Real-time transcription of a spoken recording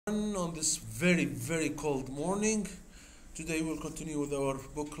on this very cold morning. Today we'll continue with our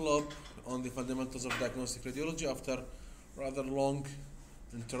book club on the fundamentals of diagnostic radiology after rather long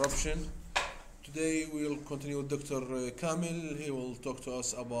interruption. Today we'll continue with Dr. Kamil. He will talk to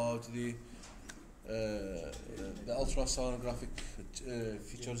us about the ultrasonographic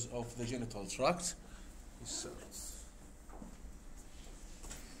features of the genital tract.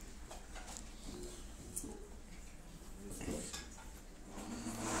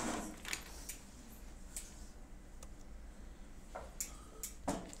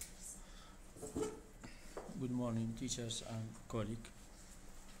 Good morning, teachers and colleagues.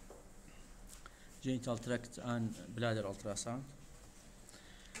 Genital tract and bladder ultrasound.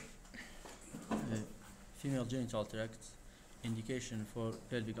 Female genital tract, indication for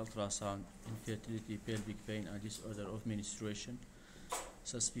pelvic ultrasound, infertility, pelvic pain, and disorder of menstruation,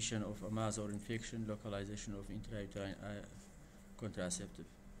 suspicion of a mass or infection, localization of intrauterine contraceptive.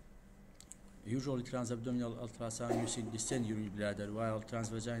 Usually transabdominal ultrasound using distant urinary bladder, while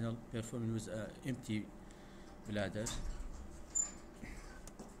transvaginal performed with an empty bladder.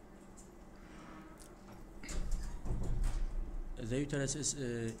 The uterus is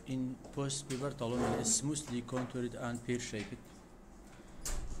in post-pubertal women is smoothly contoured and pear-shaped.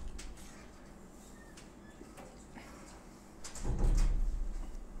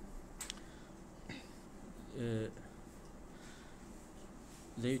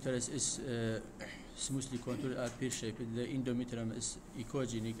 The uterus is smoothly contoured and pear-shaped. The endometrium is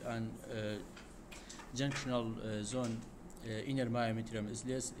echogenic and junctional zone, inner myometrium is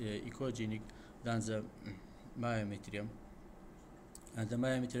less echogenic than the myometrium, and the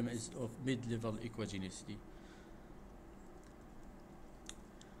myometrium is of mid-level echogenicity.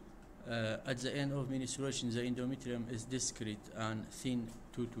 At the end of menstruation, the endometrium is discrete and thin,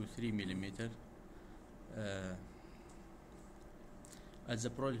 2 to 3 millimeter. At the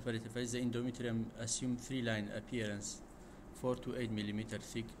proliferative phase, the endometrium assumes three-line appearance, 4 to 8 millimeter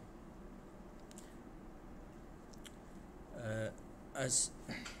thick. As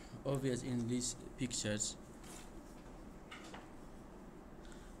obvious in these pictures,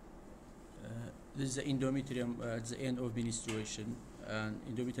 this is the endometrium at the end of menstruation, and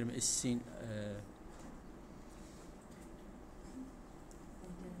endometrium is seen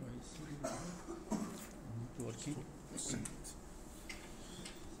working.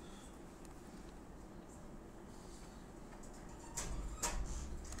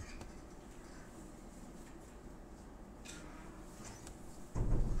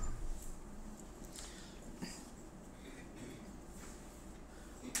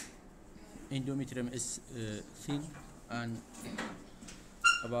 Endometrium is thin and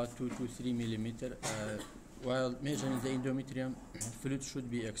about 2 to 3 millimeter. While measuring the endometrium, fluid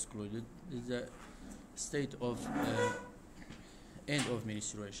should be excluded. This is the state of end of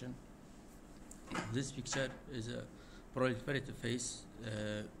menstruation. This picture is a proliferative phase,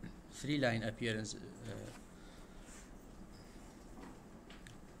 three-line appearance.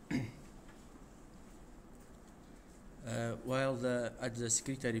 While at the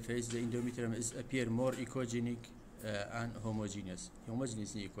secretory phase, the endometrium appear more echogenic and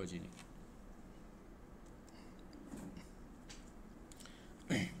homogeneously echogenic.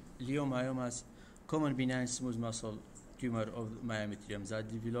 Leiomyomas, common benign smooth muscle tumor of the myometrium that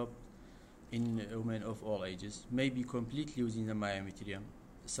develop in women of all ages, may be completely within the myometrium,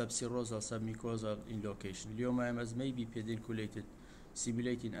 subserosal, submucosal in location. Leiomyomas may be pedunculated,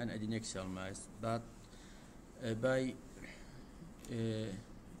 simulating an adnexal mass, but by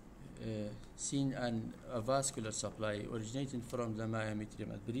seeing a vascular supply originating from the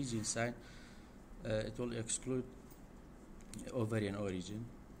myometrium at the region site, it will exclude ovarian origin.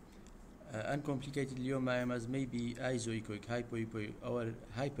 Uncomplicated leiomyomas may be isoechoic, hypoechoic, or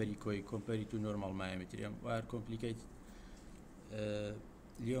hyperechoic compared to normal myometrium, while complicated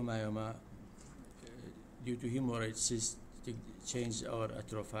leiomyoma due to hemorrhage, cystic change, or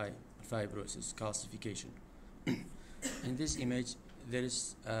atrophy, fibrosis, calcification. In this image, there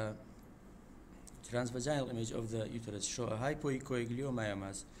is a transvaginal image of the uterus, show a hypoechoic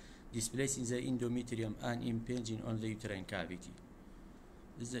leiomyomas displacing the endometrium and impinging on the uterine cavity.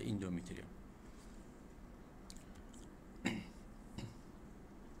 This is the endometrium.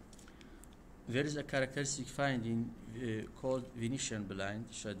 There is a characteristic finding called Venetian blind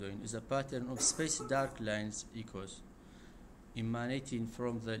shadowing. Is a pattern of spaced dark lines echoes emanating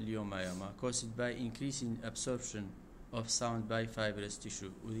from the leiomyoma, caused by increasing absorption of sound by fibrous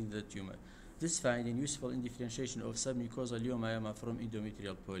tissue within the tumor. This finding useful in differentiation of submucosal leiomyoma from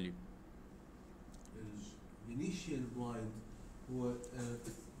endometrial polyp. Venetian blind هو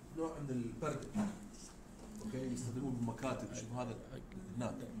نوع من البرد، اوكي، يستخدموه بالمكاتب، شوف هذا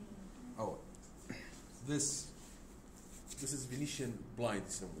نادر. this is Venetian blind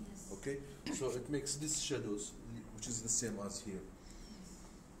symbol. Yes. Okay, so it makes these shadows, which is the same as here.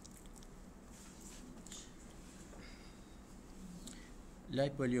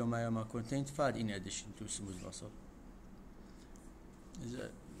 Lipoleomyoma contains fat in addition to smooth muscle. Is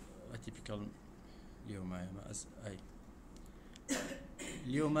a typical leiomyoma as I.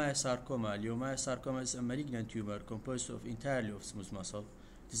 Leiomyosarcoma. Leiomyosarcoma is a malignant tumor composed of entirely of smooth muscle.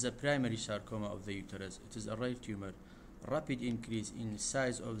 It is a primary sarcoma of the uterus. It is a rare tumor. Rapid increase in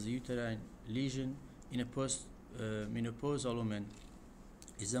size of the uterine lesion in a post-menopausal woman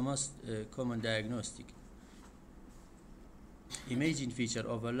is the most common diagnostic. Imaging feature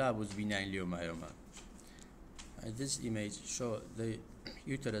overlap with benign leiomyoma. This image shows the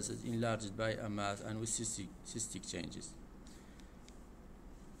uterus is enlarged by a mass and with cystic changes.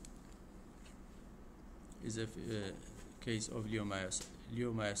 Is a case of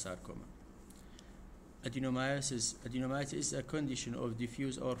leiomyosarcoma. Adenomyosis is a condition of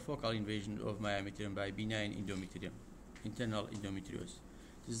diffuse or focal invasion of myometrium by benign endometrium, internal endometriosis.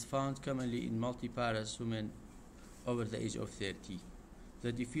 It is found commonly in multiparous women over the age of 30.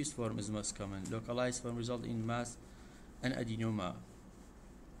 The diffuse form is most common. Localized form result in mass and adenomyoma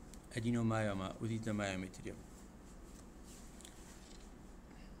within the myometrium.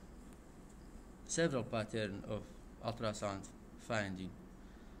 Several patterns of ultrasound finding,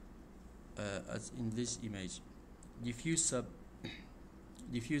 as in this image. Diffuse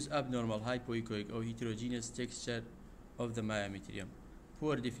abnormal hypoechoic or heterogeneous texture of the myometrium.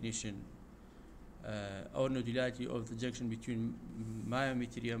 Poor definition or nodularity of the junction between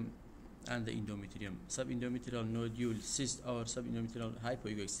myometrium and the endometrium. Subendometrial nodule, cyst or subendometrial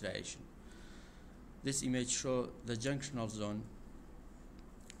hypoechoic striation. This image shows the junctional zone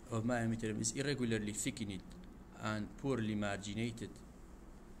of myometrium is irregularly thickened and poorly marginated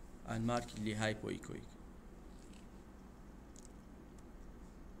and markedly hypoechoic.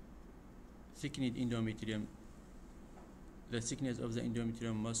 Thickened endometrium. The thickness of the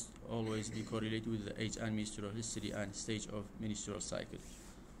endometrium must always be correlated with the age and menstrual history and stage of menstrual cycle.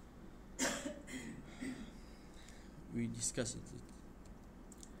 We discussed it.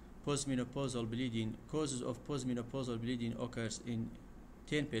 Postmenopausal bleeding. Causes of postmenopausal bleeding occurs in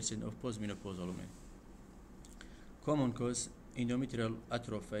 10% of postmenopausal women. Common cause, endometrial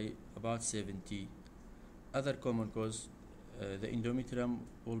atrophy, about 70. Other common cause, the endometrium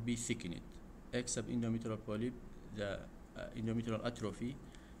will be thickened, except endometrial polyp, the endometrial atrophy,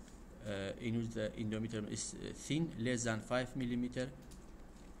 in which the endometrium is thin, less than 5 millimeter.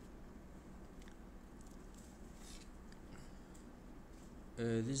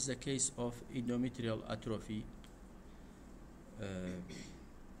 This is a case of endometrial atrophy.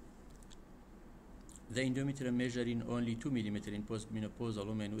 The endometrium measuring only 2 millimeter in postmenopausal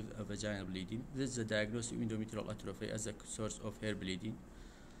women with a vaginal bleeding. This is the diagnosis of endometrial atrophy as a source of hair bleeding.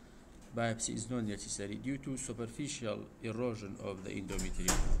 Biopsy is not necessary due to superficial erosion of the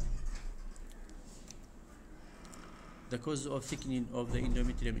endometrium. The causes of thickening of the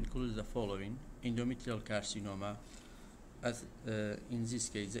endometrium include the following: endometrial carcinoma. As in this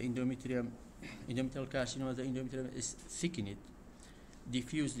case, the endometrial carcinoma, the endometrium is thickened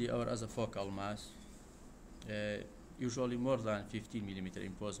diffusely or as a focal mass, usually more than 15 millimeter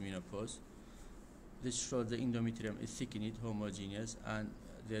in postmenopause. This shows the endometrium is thickened, homogeneous, and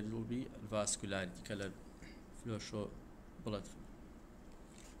there will be vascularity, color flow show blood flow.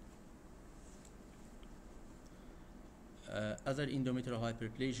 Other endometrial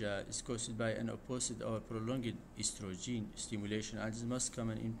hyperplasia is caused by an opposite or prolonged estrogen stimulation and is most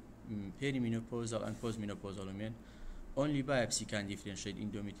common in perimenopausal and postmenopausal women. Only biopsy can differentiate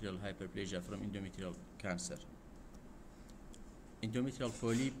endometrial hyperplasia from endometrial cancer. Endometrial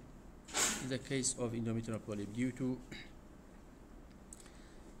polyp is the case of endometrial polyp due to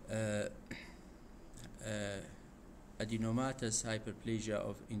adenomatous hyperplasia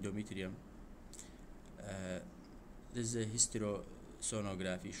of endometrium. This is a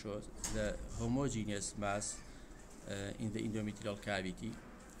hysterosonography shows the homogeneous mass in the endometrial cavity.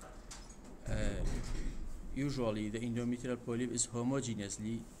 Usually the endometrial polyp is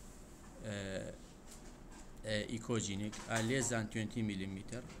homogeneously echogenic and less than 20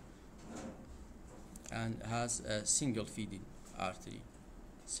 millimeter and has a single feeding artery,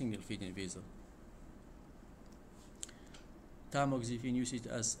 single feeding vessel. Tamoxifen used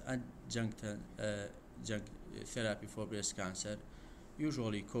as adjunct therapy for breast cancer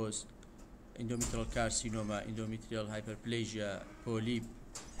usually cause endometrial carcinoma, endometrial hyperplasia, polyp,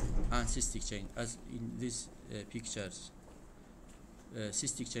 and cystic chain. As in these pictures,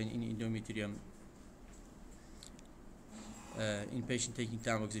 cystic chain in endometrium in patient taking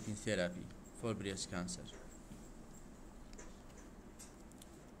tamoxifen therapy for breast cancer.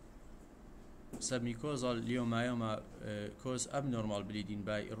 Submucosal leiomyoma cause abnormal bleeding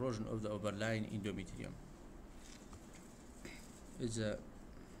by erosion of the overlying endometrium. It's a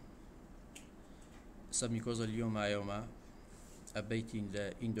submucosal leiomyoma abating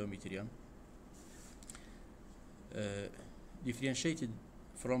the endometrium, differentiated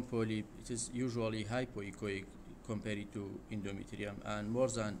from polyp. It is usually hypoechoic compared to endometrium and more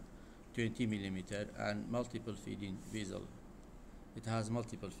than 20 millimeter and multiple feeding vessel. It has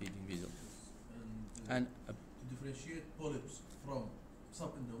multiple feeding vessel. And to differentiate polyps from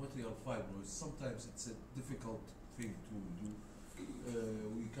subendometrial fibroids, sometimes it's a difficult thing to do.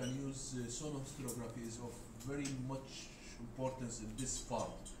 We can use sonohysterography is of very much importance in this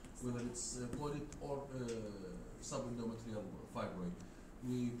part, whether it's polyp or subendometrial fibroid.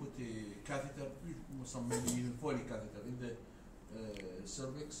 We put a catheter, some maybe even Foley catheter, in the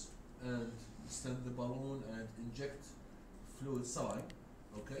cervix and extend the balloon and inject fluid saline,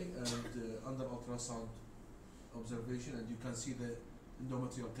 okay, and under ultrasound observation, and you can see the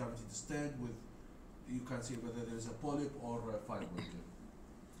endometrial cavity distend with, you can see whether there is a polyp or a fibroid.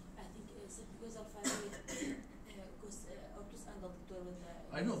 I think it's because of fibroid, because ultrasound with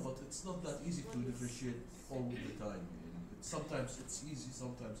I know, but it's not that easy to differentiate all the time. Sometimes it's easy,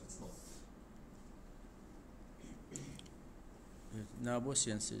 sometimes it's not.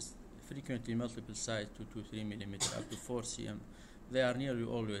 Nabosiensis, frequently multiple size 2 to 3 millimeter up to 4 cm. They are nearly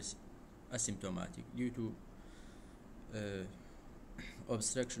always asymptomatic due to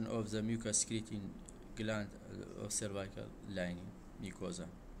obstruction of the mucus secreting gland of cervical lining, mucosa.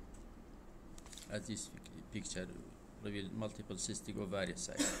 As this picture reveals multiple cystic ovarian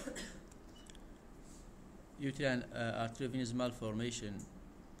sites. Uterine arteriovenous malformation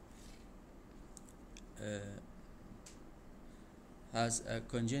has a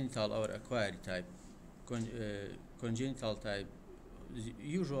congenital or acquired type. Congenital type is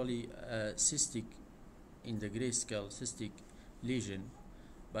usually a cystic in the gray skull, cystic lesion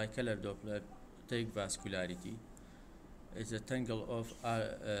by color Doppler, take vascularity. It's a tangle of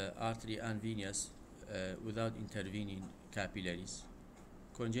artery and venous without intervening capillaries.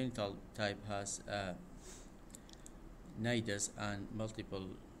 Congenital type has a nidus and multiple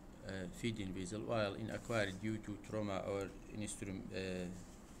feeding vessel, while in acquired due to trauma or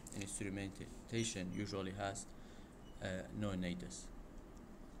instrumentation usually has no nidus.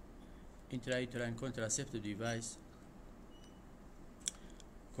 Intrauterine contraceptive device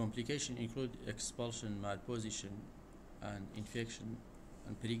complications include expulsion, malposition, and infection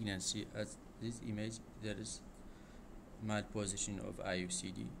and pregnancy. As this image, there is malposition of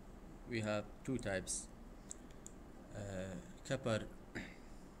IUCD. We have two types, Kappa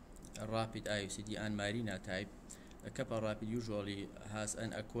rapid IUCD and Marina type. A Kappa rapid usually has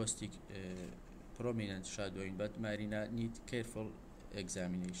an acoustic prominent shadowing, but Marina needs careful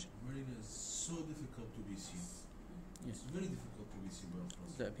examination. Marina is so difficult to be seen. Yes. It's very difficult to be seen by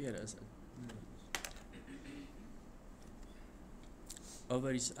ultrasound. The appearance.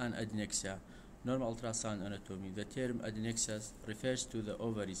 Ovaries and adnexia. Normal ultrasound anatomy. The term adnexia refers to the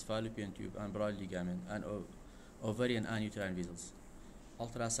ovaries, fallopian tube, and broad ligament, and ovarian and uterine vessels.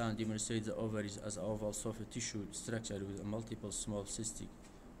 Ultrasound demonstrates the ovaries as oval soft tissue structure with multiple small cystic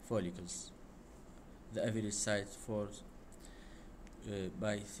follicles. The average size 4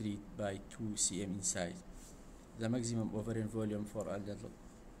 by 3 by 2 cm in size. The maximum ovarian volume for adult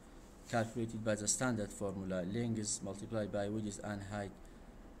calculated by the standard formula, length multiplied by width and height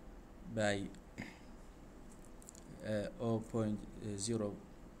by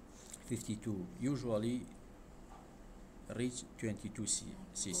 0.052, usually reach 22 cc.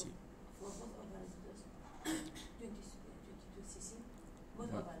 For both ovaries, 22 cc.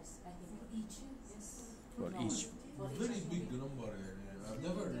 Both ovaries, I think. For each? Yes. For each. Very big number. I've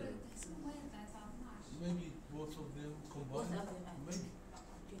never. Maybe both of them combined. Maybe.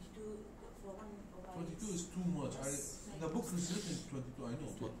 22 for one ovary. 22 is too much. The book is written 22. I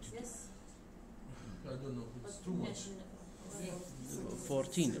know, but Yes. I don't know. It's too much. Yeah.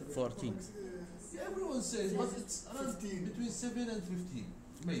 14. Yeah, everyone says, but it's around between 7 and 15,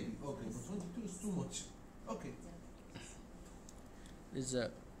 maybe. Okay, but 22 is too much. Okay. This is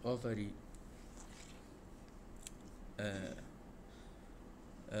a ovary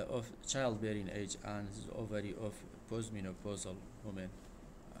of childbearing age, and this is ovary of postmenopausal women,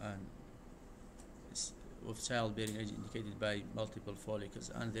 and of childbearing age indicated by multiple follicles,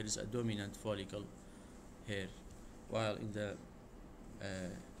 and there is a dominant follicle here, while in the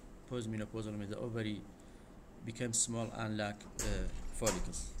postmenopausal women the ovary becomes small and lack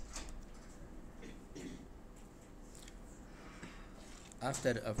follicles.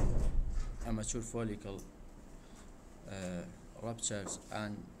 a mature follicle ruptures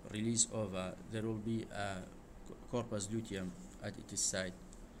and release ova, there will be a corpus luteum at its side.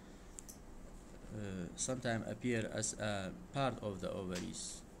 Sometimes appear as a part of the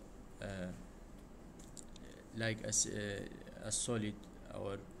ovaries, like a solid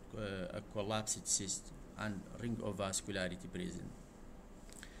or a collapsed cyst and ring of vascularity present.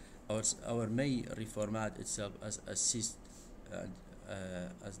 Our may reformat itself as a cyst, and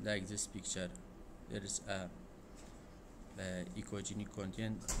as like this picture, there is a echogenic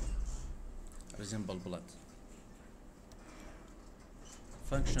content resemble blood.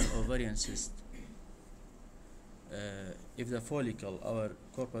 Functional ovarian cyst. If the follicle, our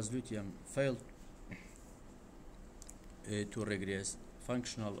corpus luteum, failed to regress,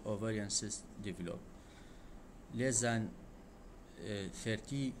 functional ovarian cyst develop. Less than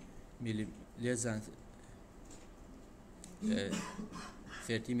 30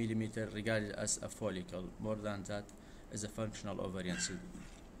 millimeter regarded as a follicle. More than that is a functional ovarian cyst,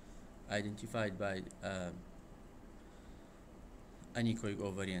 identified by anechoic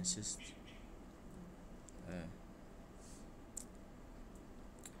ovarian cyst.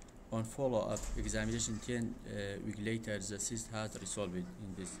 On follow-up examination 10 weeks later, the cyst has resolved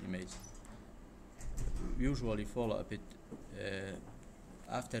in this image. Usually follow up it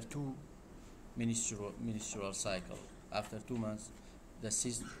after 2 menstrual cycle. After 2 months, the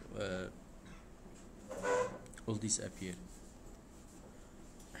cyst will disappear.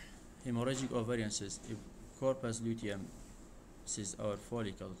 Hemorrhagic ovarian cyst. If corpus luteum cyst or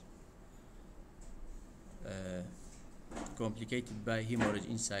follicles complicated by hemorrhage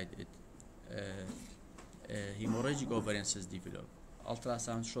inside it, hemorrhagic ovarian cyst develop.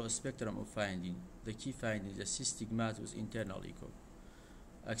 Ultrasound show a spectrum of finding. The key finding is a cystic mass with internal echo,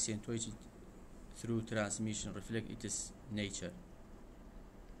 accentuated through transmission, reflect its nature.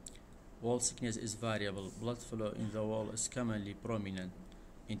 Wall thickness is variable. Blood flow in the wall is commonly prominent.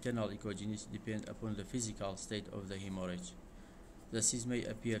 Internal echogenicity depends upon the physical state of the hemorrhage. The cyst may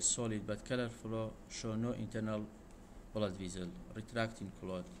appear solid, but color flow show no internal blood vessel. Retracting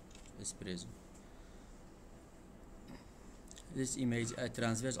clot is present. This image, a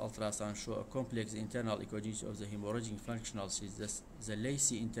transverse ultrasound, show a complex internal echogenicity of the hemorrhagic functional cyst. The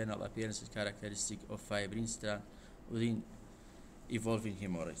lacy internal appearance is characteristic of fibrin strand within evolving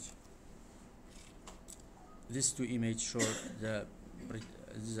hemorrhage. These two images show the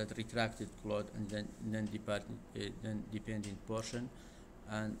retracted clot and then dependent portion,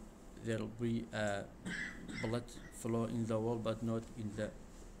 and there will be a blood flow in the wall but not in the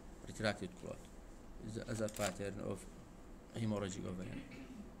retracted clot. As a pattern of hemorrhagic ovarian.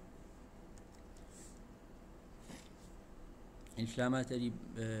 Inflammatory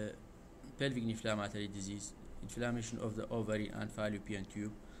pelvic inflammatory disease, inflammation of the ovary and fallopian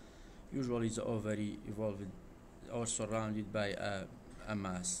tube. Usually the ovary evolved or surrounded by a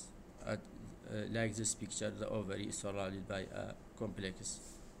mass. Like this picture, the ovary is surrounded by a complex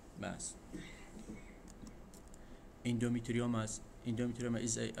mass. Endometrioma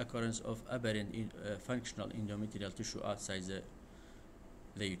is an occurrence of aberrant functional endometrial tissue outside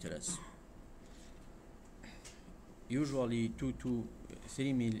the uterus. Usually 2 to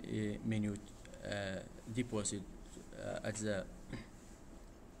 3 minute deposit at the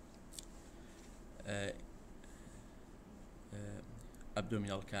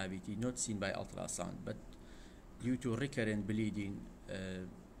abdominal cavity, not seen by ultrasound, but due to recurrent bleeding,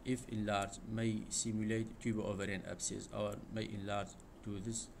 if enlarged, may simulate tubo-ovarian abscess or may enlarge to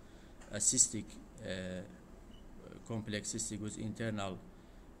this cystic, complex cystic with internal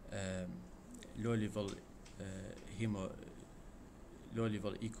low-level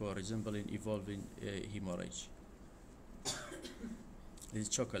echo resembling evolving hemorrhage. This is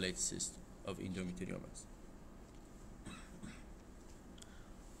chocolate cyst of endometriomas.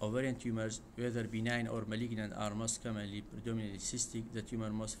 Ovarian tumors, whether benign or malignant, are most commonly predominantly cystic. The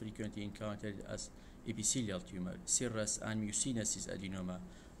tumor most frequently encountered as epithelial tumor, serous and mucinous cystadenoma,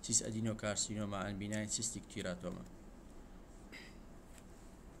 cisадenocarcinoma, and benign cystic teratoma.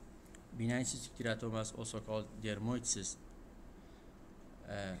 Benign cystic teratomas, also called dermoid cyst,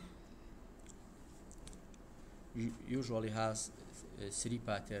 usually has 3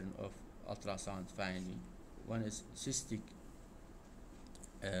 patterns of ultrasound finding. One is cystic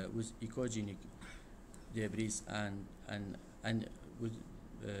with echogenic debris and with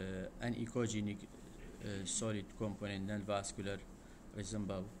an echogenic solid component, non-vascular,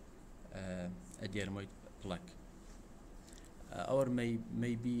 resemble a dermoid plaque. Or may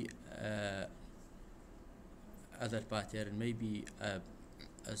be other pattern, may be a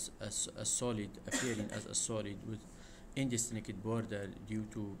solid, appearing as a solid with indistinct border due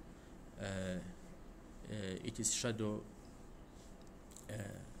to it is shadow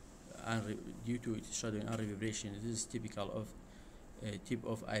due to its shadow and unreverberation. This is typical of tip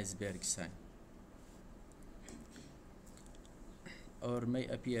of iceberg sign, or may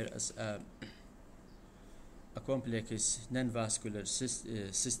appear as a complex non-vascular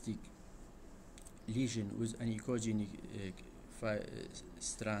cystic lesion with an echogenic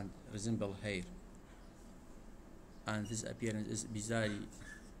strand resemble hair, and this appearance is bizarre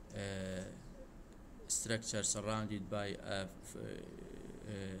structure surrounded by a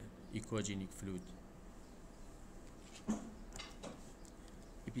echogenic fluid.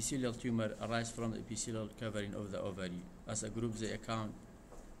 Epithelial tumor arise from the epithelial covering of the ovary. As a group, they account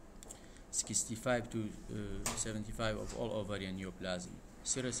 65 to 75 of all ovarian neoplasm.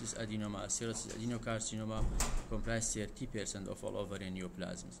 Serous adenoma, serous adenocarcinoma comprise 30% of all ovarian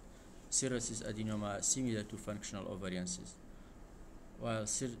neoplasms. Serous adenoma similar to functional ovarian cysts, while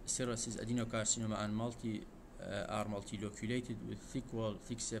serous adenocarcinoma and are multiloculated with thick wall,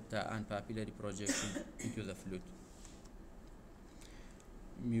 thick septa, and papillary projection into the fluid.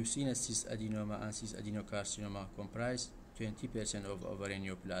 Mucinous cystadenoma and cystadencarcinoma comprise 20% of ovarian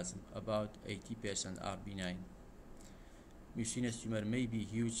neoplasm. About 80% are benign. Mucinous tumor may be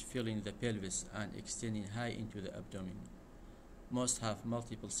huge, filling the pelvis and extending high into the abdomen. Most have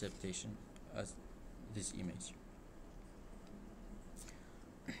multiple septation, as this image.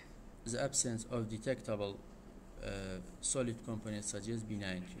 The absence of detectable solid components suggests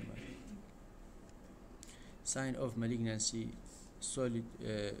benign tumor. Sign of malignancy: solid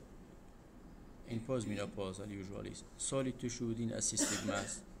in postmenopausal, usually solid tissue within a cystic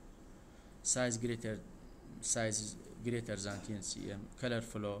mass, sizes greater than 10 cm, color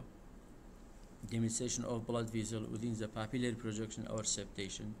flow, demonstration of blood vessel within the papillary projection or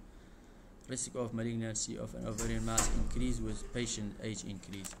septation. Risk of malignancy of an ovarian mass increase with patient age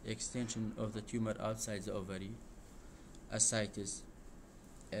increase, extension of the tumor outside the ovary, ascites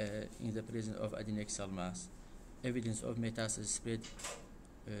in the presence of adnexal mass, evidence of metastasis spread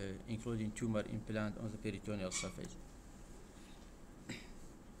including tumor implant on the peritoneal surface.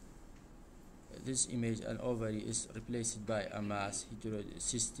 This image, an ovary is replaced by a mass,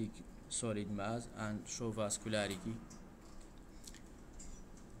 heterocystic solid mass, and show vascularity.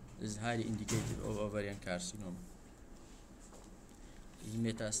 This is highly indicative of ovarian carcinoma. In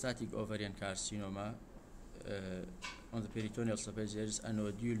metastatic ovarian carcinoma, on the peritoneal surface there is a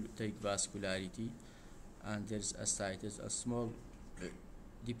nodule take vascularity, and there is ascites, a small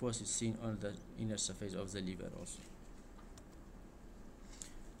deposit seen on the inner surface of the liver also.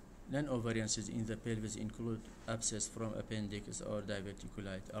 Non-ovarian cysts in the pelvis include abscess from appendix or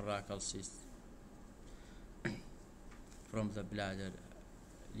diverticulite, arachal cyst from the bladder,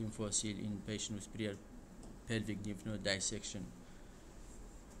 lymphocyte in patient with prior pelvic lymph node dissection,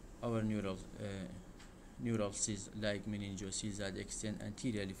 or neural cysts like meningocysts that extend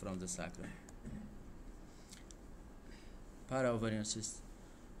anteriorly from the sacrum. Paraovarian cysts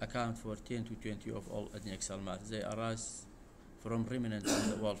account for 10 to 20 of all adnexal mass. They arise from remnants of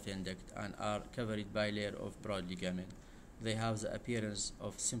the Wolffian duct and are covered by a layer of broad ligament. They have the appearance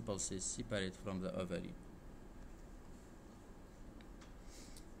of simple cysts separate from the ovary.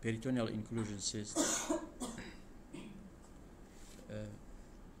 Peritoneal inclusion cyst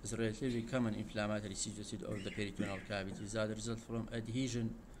is a relatively common inflammatory cyst of the peritoneal cavity that result from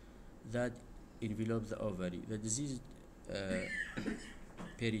adhesion that envelope the ovary. The diseased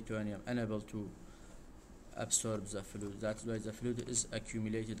peritoneum unable to absorb the fluid. That's why the fluid is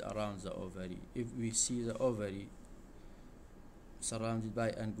accumulated around the ovary. If we see the ovary surrounded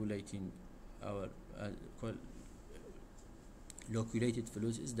by angulating or loculated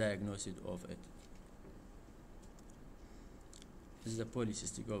fluid, is diagnosed of it. This is a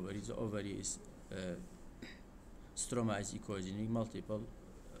polycystic ovary. The ovary is stroma is echogenic, multiple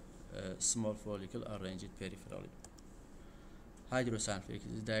small follicle arranged peripherally.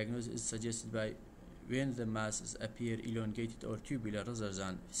 Hydrocephalus diagnosis is suggested by when the masses appear elongated or tubular rather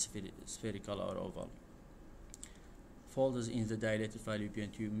than spherical or oval. Folds in the dilated fallopian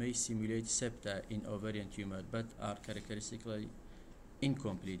tube may simulate septa in ovarian tumor but are characteristically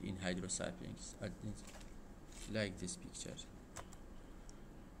incomplete in hydrocephalus, like this picture.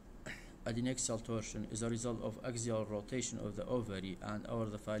 Adnexal torsion is a result of axial rotation of the ovary and over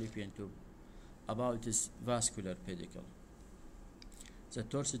the fallopian tube about its vascular pedicle. The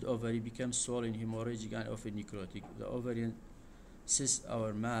torsed ovary becomes swollen, hemorrhagic, and often necrotic. The ovarian cyst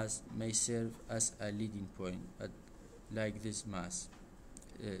or mass may serve as a leading point, like this mass,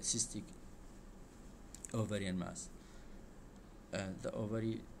 cystic ovarian mass. The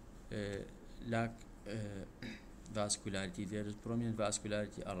ovary lack vascularity. There is prominent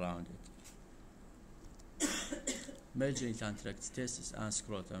vascularity around it. Male genital tract, testis and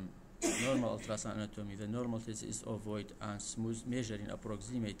scrotum. Normal ultrasound anatomy. The normal testis is ovoid and smooth, measuring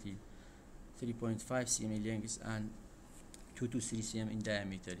approximately 3.5 cm in length and 2 to 3 cm in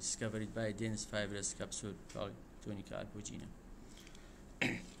diameter. It's covered by a dense fibrous capsule called tunica albuginea.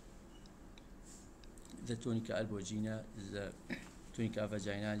 The tunica albuginea is the tunica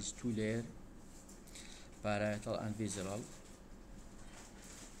vaginalis, 2-layer, parietal and visceral.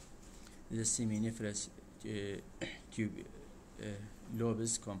 The seminiferous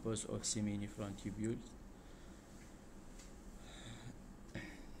lobes composed of seminiferous tubules.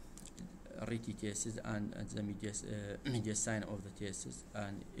 Rete testes and the mediastinum of the testes,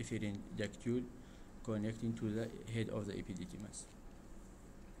 and efferent ductule connecting to the head of the epididymis.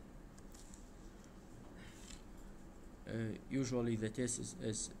 Usually the testis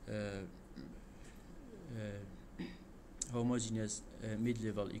is homogeneous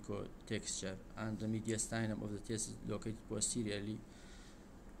mid-level echo texture, and the mediastinum of the testis located posteriorly.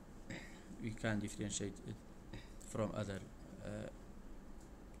 We can differentiate it from other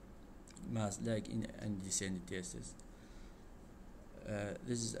mass like in descended testis.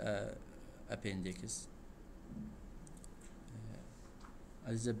 This is appendix.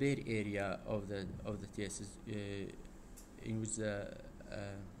 This is the bare area of the testis in which the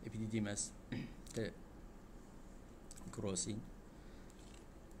epididymis crossing.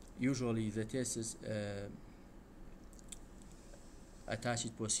 Usually the testis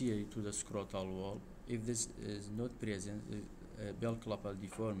attached posteriorly to the scrotal wall. If this is not present, bell clapper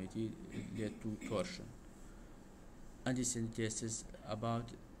deformity led to torsion. Undescended testis, about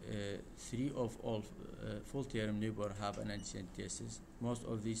 3 of all full-term newborn have an undescended testis. Most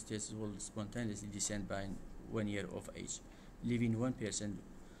of these testes will spontaneously descend by 1 year of age, leaving 1%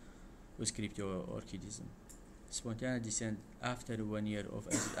 with cryptorchidism. Spontaneous descent after 1 year of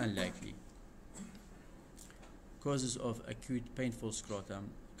age is unlikely. Causes of acute painful scrotum.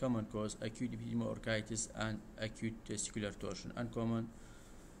 Common cause, acute epididymoorchitis and acute testicular torsion. Uncommon,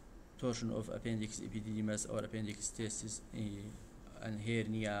 torsion of appendix epididymis or appendix testis and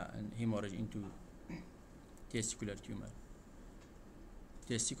hernia and hemorrhage into testicular tumor.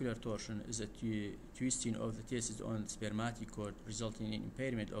 Testicular torsion is a twisting of the testis on the spermatic cord, resulting in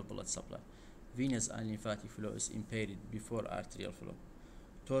impairment of blood supply. Venous and lymphatic flow is impaired before arterial flow.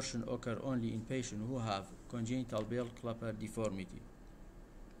 Torsion occurs only in patients who have congenital bell clapper deformity.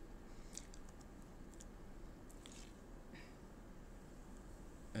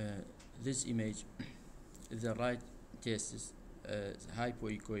 This image, the right testis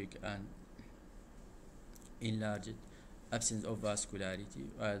hypoechoic and enlarged, absence of vascularity,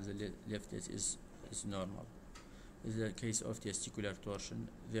 while the left testis is normal. In the case of testicular torsion,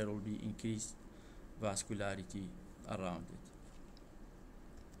 there will be increased vascularity around it.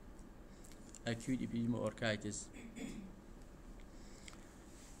 Acute epididymoorchitis.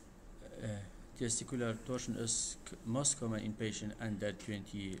 Testicular torsion is most common in patients under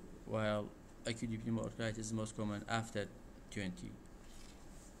 20, while acute epididymoorchitis is most common after 20.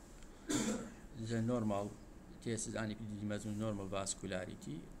 The normal testis and epididymis with normal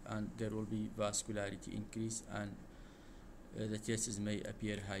vascularity, and there will be vascularity increase, and the testis may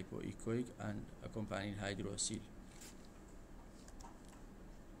appear hypoechoic and accompanying hydrocele.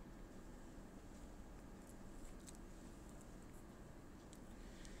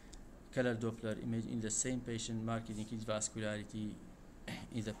 Color Doppler image in the same patient marked increased vascularity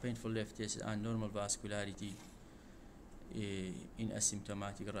in the painful left testis and normal vascularity in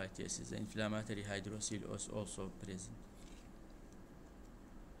asymptomatic right testis. The inflammatory hydrocele is also present.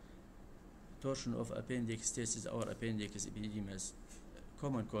 Torsion of appendix testis or appendix epididymis.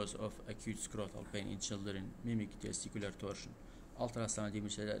 Common cause of acute scrotal pain in children, mimic testicular torsion. Ultrasound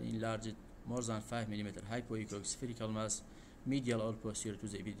demonstrated enlarged more than 5 mm hypoechoic spherical mass medial or posterior to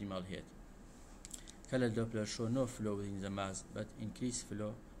the epididymal head. Color Doppler show no flow within the mass, but increased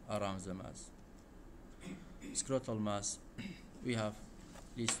flow around the mass. Scrotal mass, we have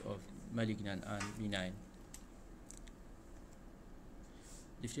list of malignant and benign.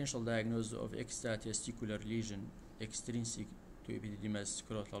 Differential diagnosis of extratesticular lesion, extrinsic to epididymis,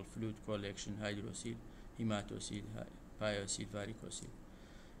 scrotal fluid collection, hydrocele, hematocele, pyocele, varicocele.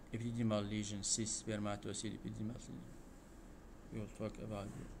 Epididymal lesion, cyst, spermatocele, epididymal. We will talk about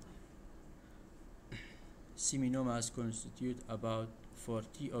it. Seminomas constitute about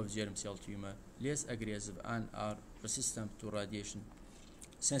 40 of germ cell tumor, less aggressive and are resistant to radiation,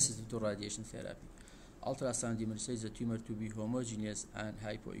 sensitive to radiation therapy. Ultrasound demonstrates the tumor to be homogeneous and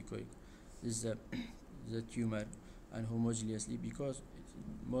hypoechoic. This is the tumor, and homogeneously because it's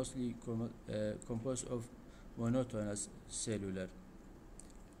mostly composed of monotonous cellularity.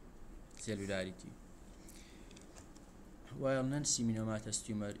 While non-seminomatous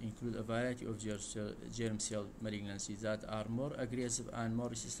tumors include a variety of germ cell malignancies that are more aggressive and more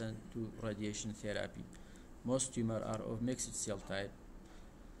resistant to radiation therapy, most tumors are of mixed cell type,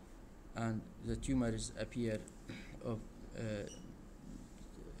 and the tumors appear of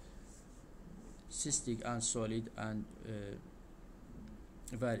cystic and solid and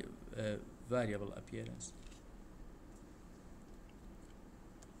variable appearance.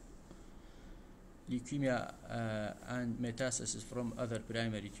 Leukemia and metastasis from other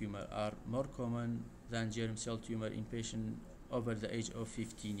primary tumor are more common than germ cell tumor in patients over the age of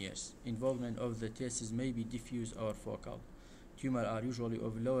 15 years. Involvement of the testes may be diffuse or focal. Tumors are usually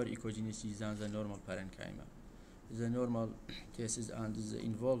of lower echogenicity than the normal parenchyma. The normal testes and the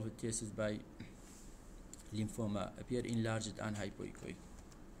involved testes by lymphoma appear enlarged and hypoechoic.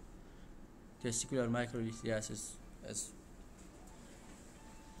 Testicular microlithiasis as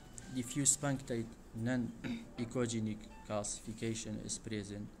diffuse punctate non-echogenic calcification is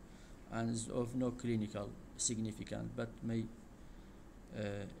present and is of no clinical significance, but may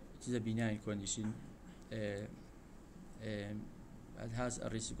it is a benign condition. It has a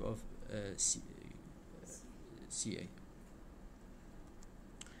risk of CA.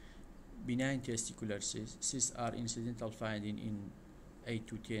 Benign testicular cysts are incidental finding in 8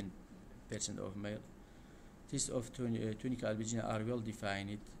 to 10% of male. Cysts of tunica albuginea are well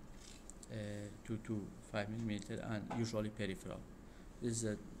defined, 2 to 5 millimeter, and usually peripheral. This is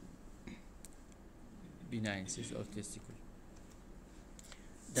a benign cyst of testicle.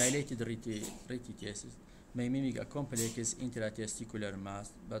 Dilated reticesis may mimic a complex intratesticular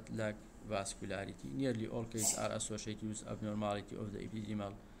mass but lack vascularity. Nearly all cases are associated with abnormality of the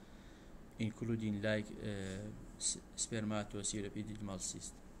epididymal, including like spermatocele epididymal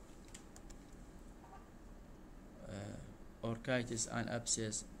cyst. Orchitis and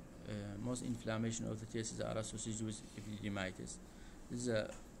abscess. Most inflammation of the testes are associated with epididymitis. This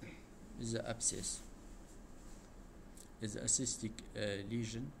is an abscess. It's a cystic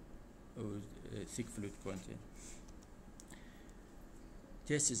lesion with thick fluid content.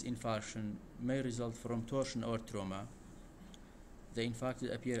 Testes infarction may result from torsion or trauma. The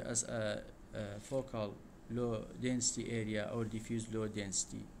infarcted appear as a focal low density area or diffuse low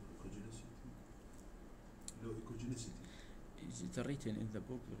density. Low echogenicity. Is it written in the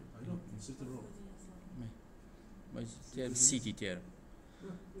book? I know, it's written wrong. It's CT term.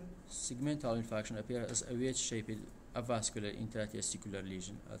 Segmental infarction appears as a wedge-shaped avascular intratesticular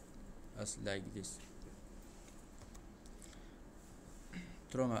lesion, as like this.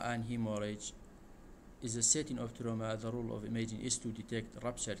 Trauma and hemorrhage is a setting of trauma. The role of imaging is to detect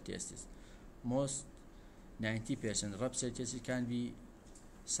ruptured testes. Most 90% ruptured testes can be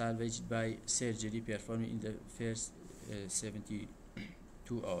salvaged by surgery performed in the first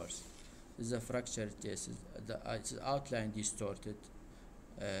 72 hours. This is a fractured testis. Its outline distorted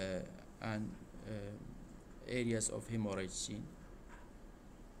and areas of hemorrhage seen.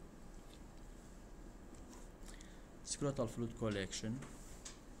 Scrotal fluid collection.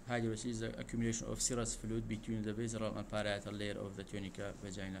 Hydrosis is the accumulation of serous fluid between the visceral and parietal layer of the tunica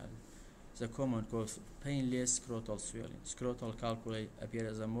vaginalis. The common cause painless scrotal swelling. Scrotal calculi appear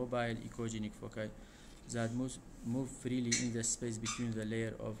as a mobile echogenic foci that move freely in the space between the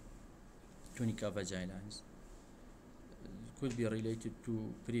layer of tunica vaginalis. Could be related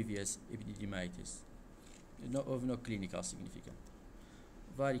to previous epididymitis, of no clinical significance.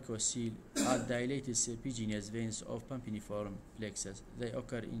 Varicocele are dilated serpiginous veins of pampiniform plexus. They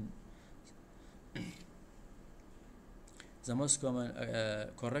occur in the most common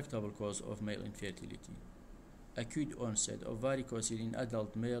correctable cause of male infertility. Acute onset of varicocele in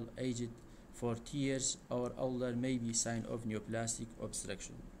adult male aged 40 years or older may be sign of neoplastic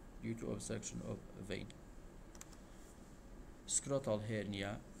obstruction due to obstruction of vein. Scrotal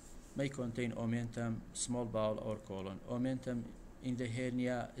hernia may contain omentum, small bowel or colon. Omentum in the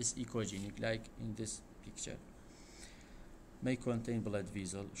hernia is echogenic, like in this picture. May contain blood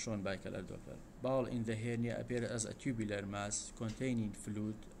vessel, shown by color Doppler. Bowel in the hernia appears as a tubular mass containing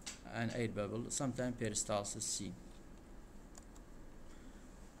fluid and air bubble, sometimes peristalsis seen.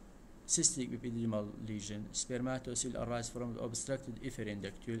 Cystic epididymal lesion. Spermatocele arise from the obstructed efferent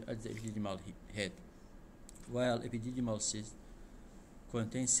ductule at the epididymal head, while epididymal cyst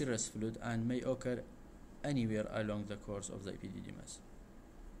contains serous fluid and may occur anywhere along the course of the epididymis.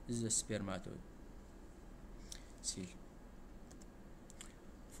 This is a spermatocele.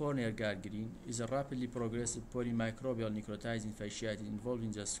 Fournier gangrene is a rapidly progressive polymicrobial necrotizing fasciitis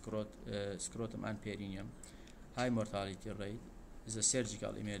involving the scrotum and perineum. High mortality rate. is a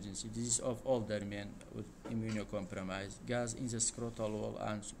surgical emergency. Disease of older men with immunocompromised. Gas in the scrotal wall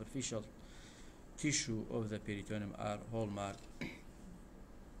and superficial tissue of the peritoneum are hallmark.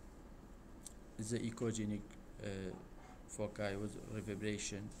 The echogenic foci with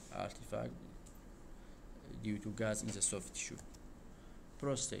reverberation artifact due to gas in the soft tissue.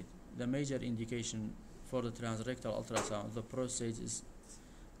 Prostate. The major indication for the transrectal ultrasound of the prostate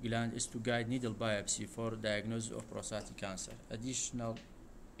gland is to guide needle biopsy for diagnosis of prostatic cancer. Additional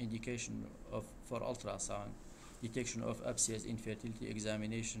indication for ultrasound, detection of abscess, infertility,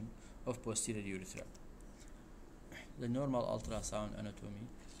 examination of posterior urethra. The normal ultrasound anatomy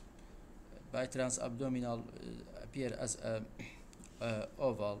by transabdominal appear as a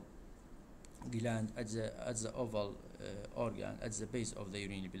oval gland at the oval organ at the base of the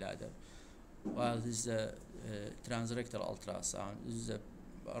urinary bladder, while this is a transrectal ultrasound. This is a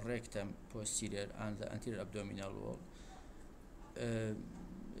rectum posterior and the anterior abdominal wall.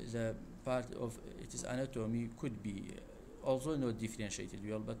 The part of its anatomy could be, although not differentiated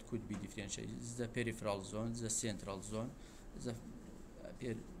well, but could be differentiated. This is the peripheral zone, the central zone, the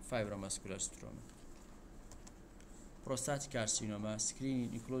fibromuscular stroma. Prostatic carcinoma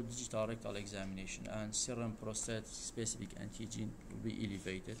screening includes digital rectal examination, and serum prostate specific antigen will be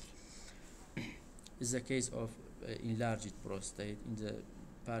elevated. This is the case of enlarged prostate in the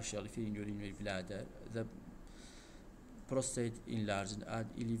partial filling urinary bladder. The prostate enlarged and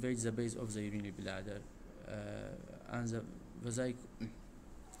elevates the base of the urinary bladder, and the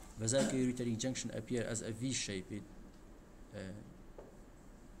vesico-ureteric junction appear as a V-shaped.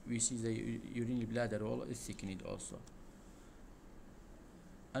 We see the urinary bladder wall is thickened also.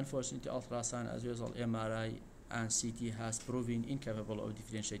 Unfortunately, ultrasound as well as MRI and CT has proven incapable of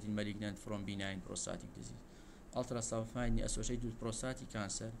differentiating malignant from benign prostatic disease. Ultrasound finding associated with prostatic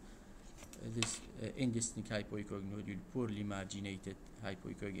cancer, this indistinct hypoechoic nodule, poorly marginated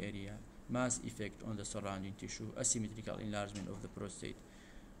hypoechoic area, mass effect on the surrounding tissue, asymmetrical enlargement of the prostate,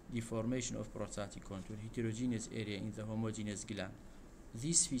 deformation of prostatic contour, heterogeneous area in the homogeneous gland.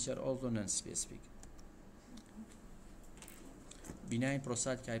 These features are also non-specific. Benign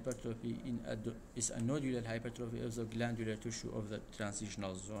prostatic hypertrophy is a nodular hypertrophy of the glandular tissue of the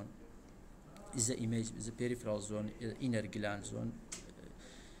transitional zone. Is the image is the peripheral zone, inner gland zone,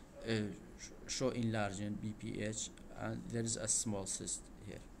 show enlargement BPH, and there is a small cyst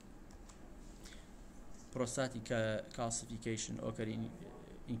here. Prostatic calcification occurring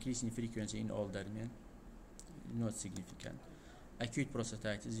increasing frequency in older men, not significant. Acute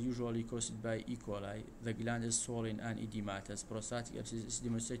prostatitis is usually caused by E. coli. The gland is swollen and edematous. Prostatic abscess is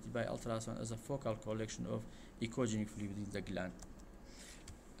demonstrated by ultrasound as a focal collection of echogenic fluid in the gland.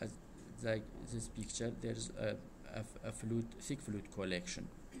 As like this picture, there is a fluid, thick fluid collection,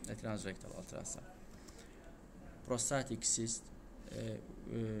 a transrectal ultrasound. Prostatic cysts.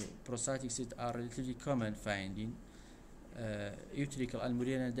 Prostatic cysts are relatively common finding. Utricle and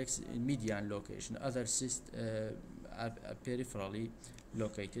murinal index in median location. Other cysts are peripherally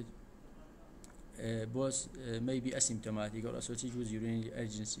located. Both may be asymptomatic or associated with urinary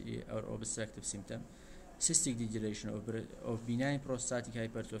urgency or obstructive symptom. Cystic degeneration of benign prostatic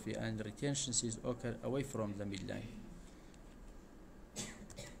hypertrophy and retention cysts occur away from the midline.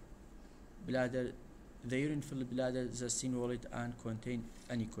 Bladder. The urine-filled bladder is a thin wallet and contain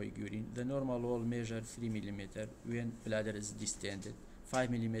anechoic urine. The normal wall measures 3 mm when bladder is distended, 5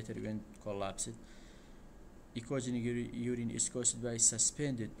 mm when collapsed. Echogenic urine is caused by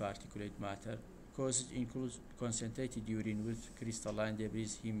suspended particulate matter. Causes include concentrated urine with crystalline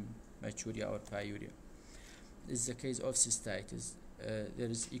debris, hematuria, or pyuria. This is the case of cystitis. There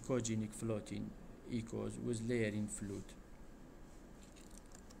is echogenic floating echos with layering fluid.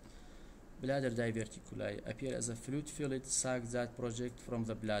 Bladder diverticuli appear as a fluid-filled sac that project from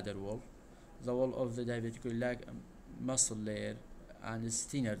the bladder wall. The wall of the diverticuli lacks a muscle layer and is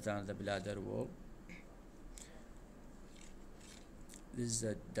thinner than the bladder wall. This is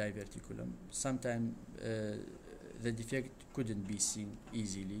the diverticulum. Sometimes the defect couldn't be seen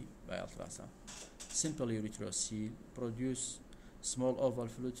easily by ultrasound. Simple urethrocoel produce small oval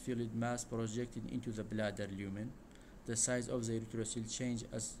fluid-filled mass projected into the bladder lumen. The size of the urethrocoel changes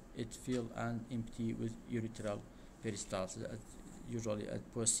as it fills and empty with urethral peristalsis, usually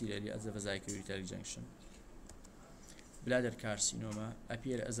posteriorly at the vesico-ureteric junction. Bladder carcinoma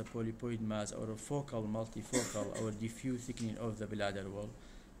appear as a polypoid mass or a focal, multifocal, or diffuse thickening of the bladder wall.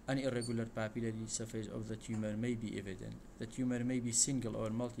 An irregular papillary surface of the tumor may be evident. The tumor may be single or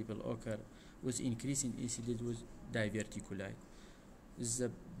multiple occur with increasing incidence with diverticuli. This is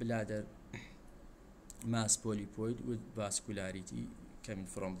the bladder mass polypoid with vascularity coming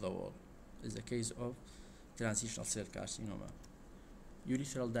from the wall. This is the case of transitional cell carcinoma.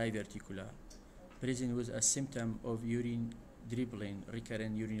 urethral diverticula, present with a symptom of urine dribbling,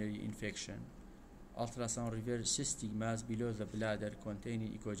 recurrent urinary infection. Ultrasound reveals cystic mass below the bladder containing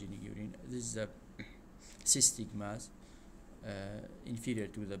echogenic urine. This is a cystic mass inferior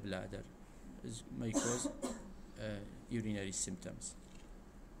to the bladder. This may cause urinary symptoms.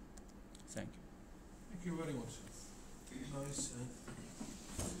 Thank you. Thank you very much. Nice and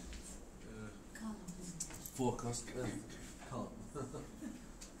focused and calm.